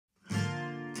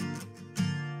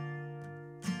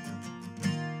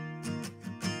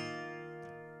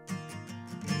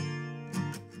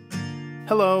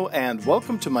Hello and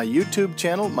welcome to my YouTube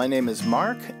channel. My name is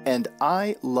Mark and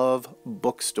I love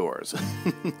bookstores.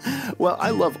 Well,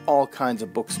 I love all kinds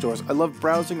of bookstores. I love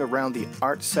browsing around the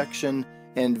art section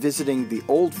and visiting the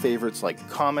old favorites like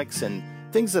comics and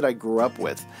things that I grew up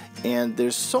with. And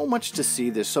there's so much to see.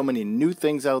 There's so many new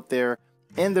things out there.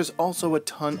 And there's also a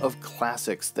ton of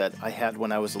classics that I had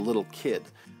when I was a little kid.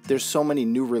 There's so many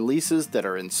new releases that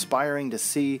are inspiring to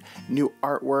see, new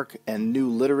artwork and new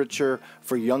literature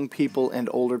for young people and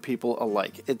older people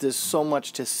alike. There's so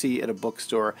much to see at a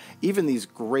bookstore, even these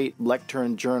great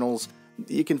lectern journals.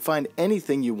 You can find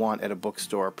anything you want at a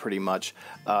bookstore pretty much.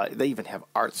 They even have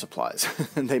art supplies.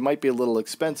 They might be a little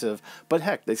expensive, but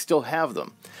heck, they still have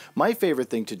them. My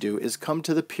favorite thing to do is come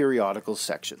to the periodical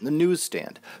section, the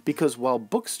newsstand, because while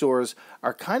bookstores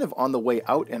are kind of on the way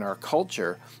out in our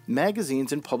culture,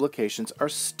 magazines and publications are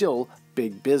still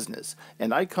big business.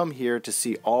 And I come here to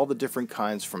see all the different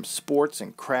kinds, from sports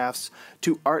and crafts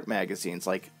to art magazines,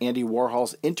 like Andy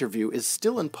Warhol's Interview is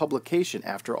still in publication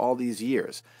after all these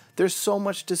years. There's so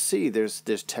much to see. There's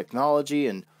technology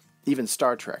and even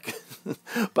Star Trek.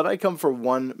 But I come for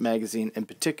one magazine in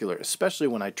particular, especially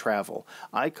when I travel.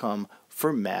 I come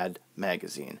for Mad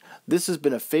Magazine. This has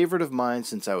been a favorite of mine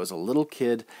since I was a little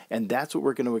kid, and that's what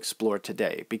we're going to explore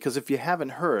today. Because if you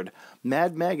haven't heard,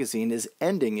 Mad Magazine is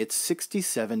ending its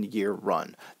 67-year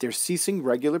run. They're ceasing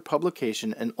regular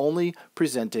publication and only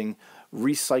presenting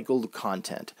recycled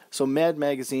content. So Mad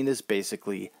Magazine is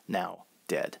basically now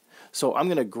dead. So I'm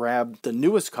going to grab the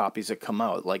newest copies that come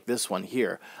out, like this one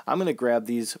here. I'm going to grab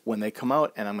these when they come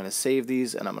out, and I'm going to save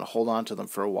these, and I'm going to hold on to them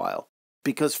for a while.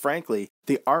 Because frankly,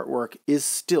 the artwork is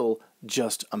still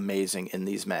just amazing in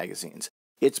these magazines.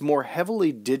 It's more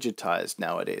heavily digitized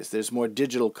nowadays. There's more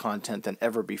digital content than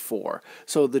ever before.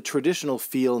 So the traditional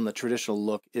feel and the traditional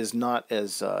look is not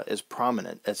as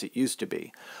prominent as it used to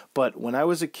be. But when I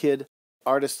was a kid,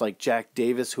 artists like Jack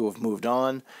Davis, who have moved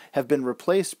on, have been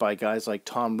replaced by guys like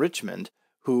Tom Richmond,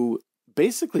 who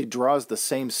basically draws the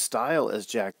same style as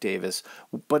Jack Davis,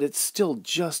 but it's still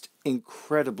just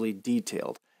incredibly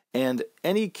detailed. And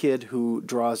any kid who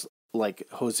draws like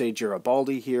Jose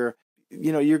Garibaldi here,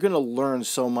 you know, you're going to learn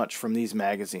so much from these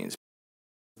magazines.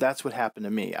 That's what happened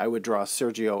to me. I would draw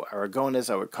Sergio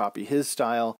Aragonés, I would copy his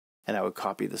style, and I would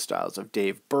copy the styles of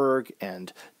Dave Berg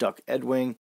and Duck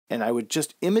Edwing, and I would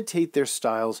just imitate their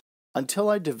styles until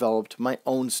I developed my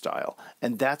own style.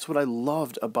 And that's what I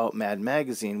loved about Mad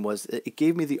Magazine, was it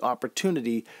gave me the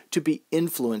opportunity to be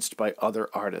influenced by other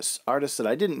artists that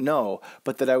I didn't know,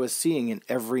 but that I was seeing in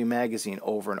every magazine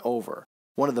over and over.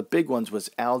 One of the big ones was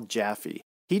Al Jaffe.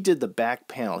 He did the back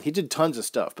panel. He did tons of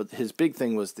stuff, but his big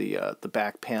thing was the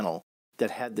back panel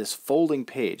that had this folding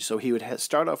page. So he would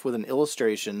start off with an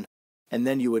illustration, and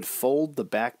then you would fold the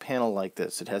back panel like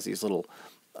this. It has these little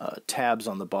tabs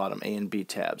on the bottom, A and B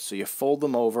tabs. So you fold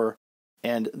them over,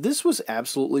 and this was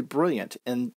absolutely brilliant.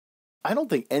 And I don't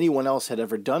think anyone else had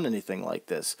ever done anything like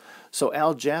this. So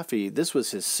Al Jaffe, this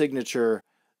was his signature,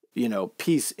 you know,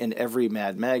 piece in every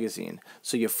Mad Magazine.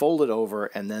 So you fold it over,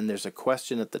 and then there's a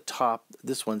question at the top.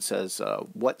 This one says,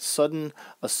 what sudden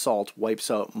assault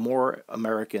wipes out more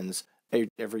Americans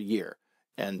every year?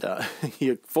 And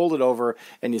you fold it over,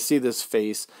 and you see this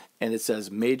face, and it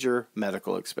says major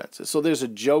medical expenses. So there's a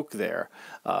joke there.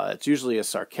 It's usually a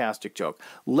sarcastic joke.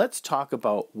 Let's talk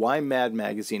about why Mad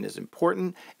Magazine is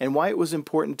important and why it was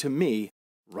important to me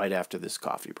right after this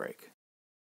coffee break.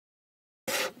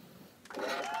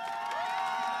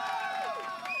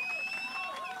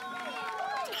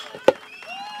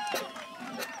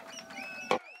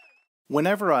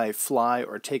 Whenever I fly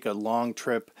or take a long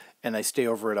trip and I stay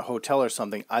over at a hotel or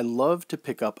something, I love to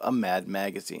pick up a Mad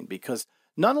Magazine, because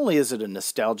not only is it a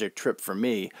nostalgic trip for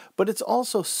me, but it's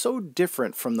also so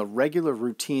different from the regular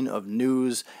routine of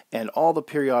news and all the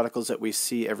periodicals that we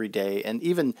see every day. And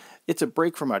even it's a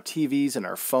break from our TVs and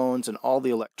our phones and all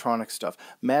the electronic stuff.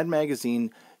 Mad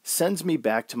Magazine sends me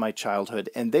back to my childhood,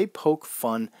 and they poke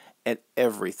fun at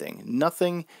everything.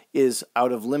 Nothing is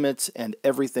out of limits, and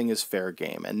everything is fair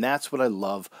game. And that's what I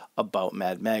love about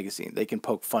Mad Magazine. They can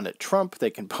poke fun at Trump, they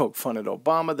can poke fun at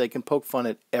Obama, they can poke fun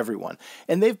at everyone.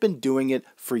 And they've been doing it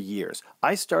for years.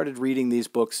 I started reading these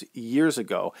books years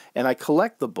ago, and I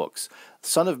collect the books.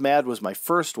 Son of Mad was my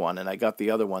first one, and I got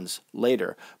the other ones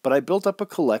later. But I built up a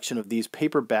collection of these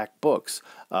paperback books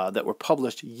that were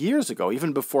published years ago,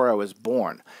 even before I was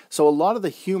born. So a lot of the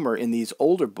humor in these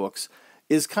older books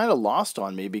is kind of lost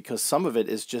on me, because some of it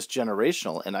is just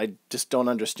generational, and I just don't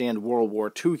understand World War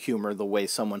II humor the way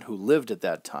someone who lived at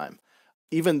that time.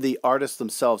 Even the artists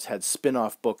themselves had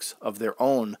spin-off books of their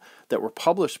own that were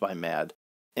published by Mad,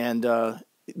 and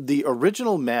the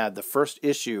original Mad, the first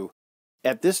issue,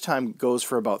 at this time goes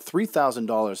for about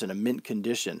 $3,000 in a mint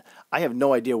condition. I have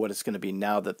no idea what it's going to be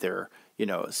now that they're,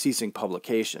 ceasing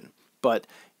publication. But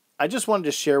I just wanted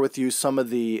to share with you some of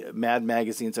the Mad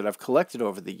magazines that I've collected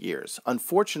over the years.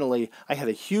 Unfortunately, I had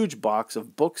a huge box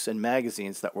of books and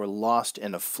magazines that were lost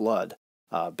in a flood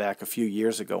back a few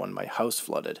years ago when my house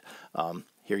flooded.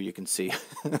 Here you can see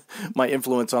my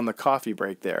influence on the coffee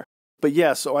break there. But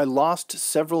yeah, so I lost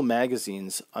several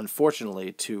magazines,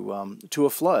 unfortunately, to a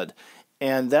flood.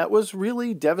 And that was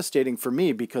really devastating for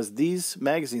me because these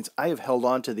magazines, I have held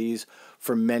on to these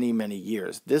for many, many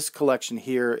years. This collection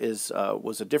here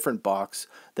was a different box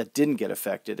that didn't get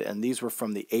affected, and these were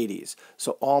from the 80s.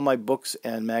 So all my books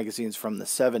and magazines from the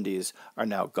 70s are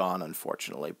now gone,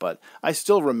 unfortunately. But I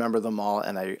still remember them all,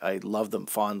 and I love them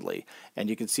fondly. And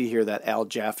you can see here that Al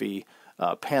Jaffe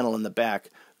panel in the back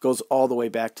goes all the way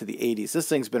back to the 80s. This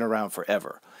thing's been around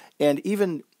forever. And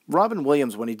even Robin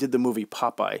Williams, when he did the movie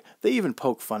Popeye, they even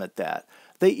poke fun at that.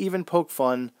 They even poke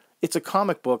fun. It's a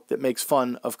comic book that makes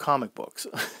fun of comic books.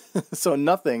 So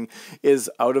nothing is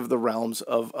out of the realms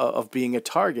of being a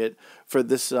target for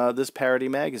this parody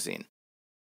magazine.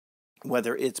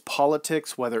 Whether it's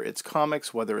politics, whether it's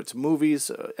comics, whether it's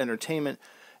movies, entertainment,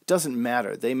 doesn't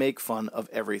matter. They make fun of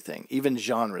everything, even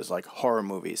genres like horror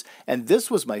movies. And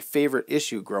this was my favorite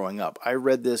issue growing up. I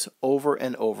read this over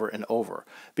and over and over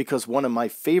because one of my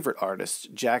favorite artists,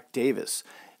 Jack Davis,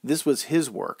 this was his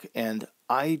work, and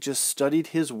I just studied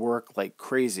his work like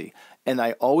crazy. And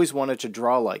I always wanted to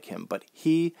draw like him, but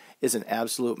he is an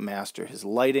absolute master. His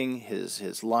lighting,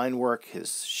 his line work,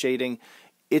 his shading,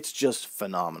 it's just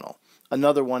phenomenal.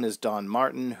 Another one is Don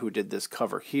Martin, who did this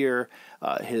cover here.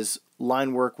 His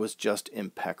line work was just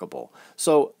impeccable.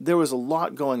 So there was a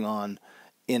lot going on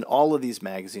in all of these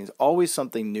magazines, always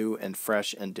something new and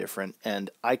fresh and different, and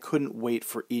I couldn't wait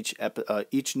for each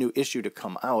new issue to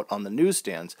come out on the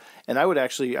newsstands. And I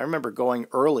remember going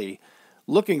early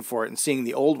looking for it and seeing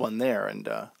the old one there. And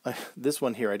this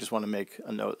one here, I just want to make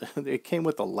a note. It came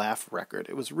with a laugh record.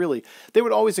 It was really, they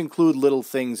would always include little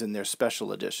things in their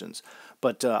special editions.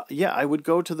 But yeah, I would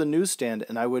go to the newsstand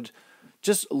and I would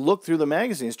just look through the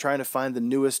magazines trying to find the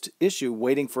newest issue,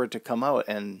 waiting for it to come out.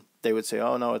 And they would say,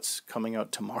 oh no, it's coming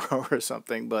out tomorrow or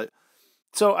something. But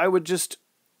so I would just,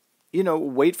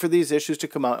 wait for these issues to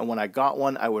come out, and when I got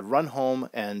one, I would run home,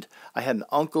 and I had an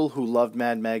uncle who loved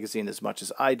Mad Magazine as much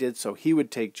as I did, so he would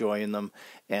take joy in them,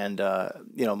 and,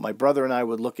 my brother and I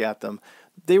would look at them.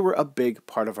 They were a big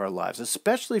part of our lives,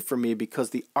 especially for me because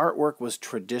the artwork was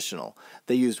traditional.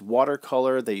 They used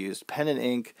watercolor, they used pen and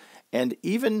ink, and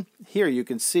even here you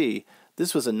can see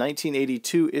this was a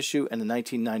 1982 issue and a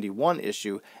 1991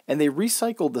 issue, and they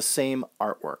recycled the same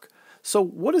artwork. So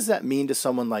what does that mean to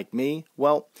someone like me?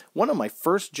 Well, one of my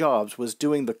first jobs was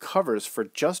doing the covers for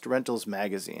Just Rentals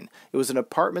magazine. It was an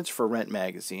apartments for rent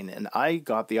magazine, and I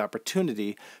got the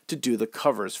opportunity to do the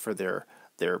covers for their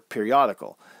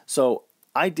periodical. So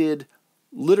I did,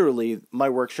 literally, my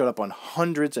work showed up on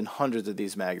hundreds and hundreds of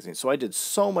these magazines. So I did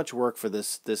so much work for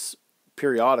this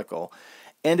periodical.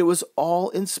 And it was all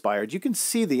inspired. You can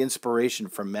see the inspiration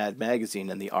from Mad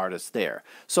Magazine and the artists there.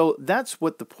 So that's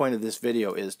what the point of this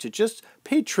video is, to just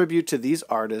pay tribute to these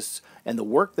artists and the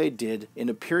work they did in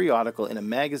a periodical, in a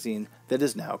magazine that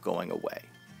is now going away.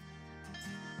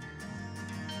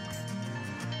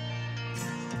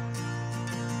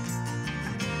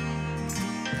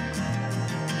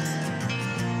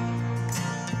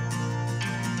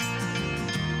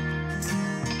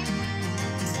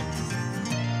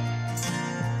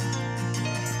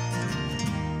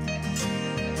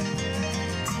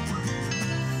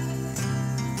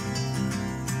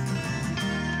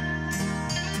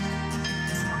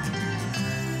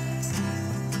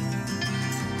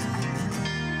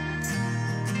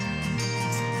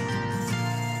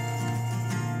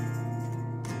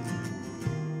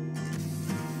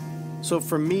 So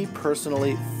for me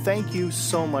personally, thank you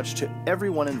so much to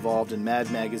everyone involved in Mad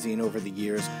Magazine over the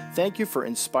years. Thank you for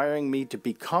inspiring me to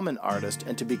become an artist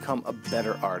and to become a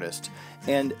better artist.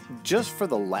 And just for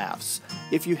the laughs,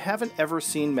 if you haven't ever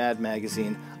seen Mad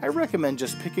Magazine, I recommend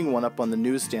just picking one up on the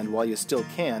newsstand while you still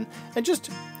can and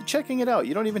just checking it out.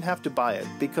 You don't even have to buy it,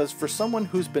 because for someone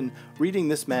who's been reading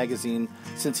this magazine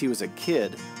since he was a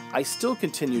kid, I still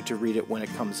continue to read it when it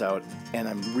comes out, and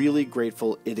I'm really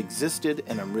grateful it existed,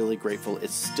 and I'm really grateful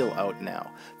it's still out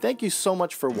now. Thank you so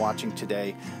much for watching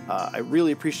today. I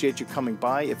really appreciate you coming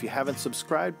by. If you haven't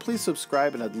subscribed, please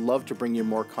subscribe, and I'd love to bring you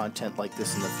more content like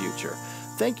this in the future.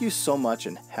 Thank you so much,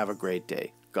 and have a great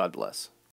day. God bless.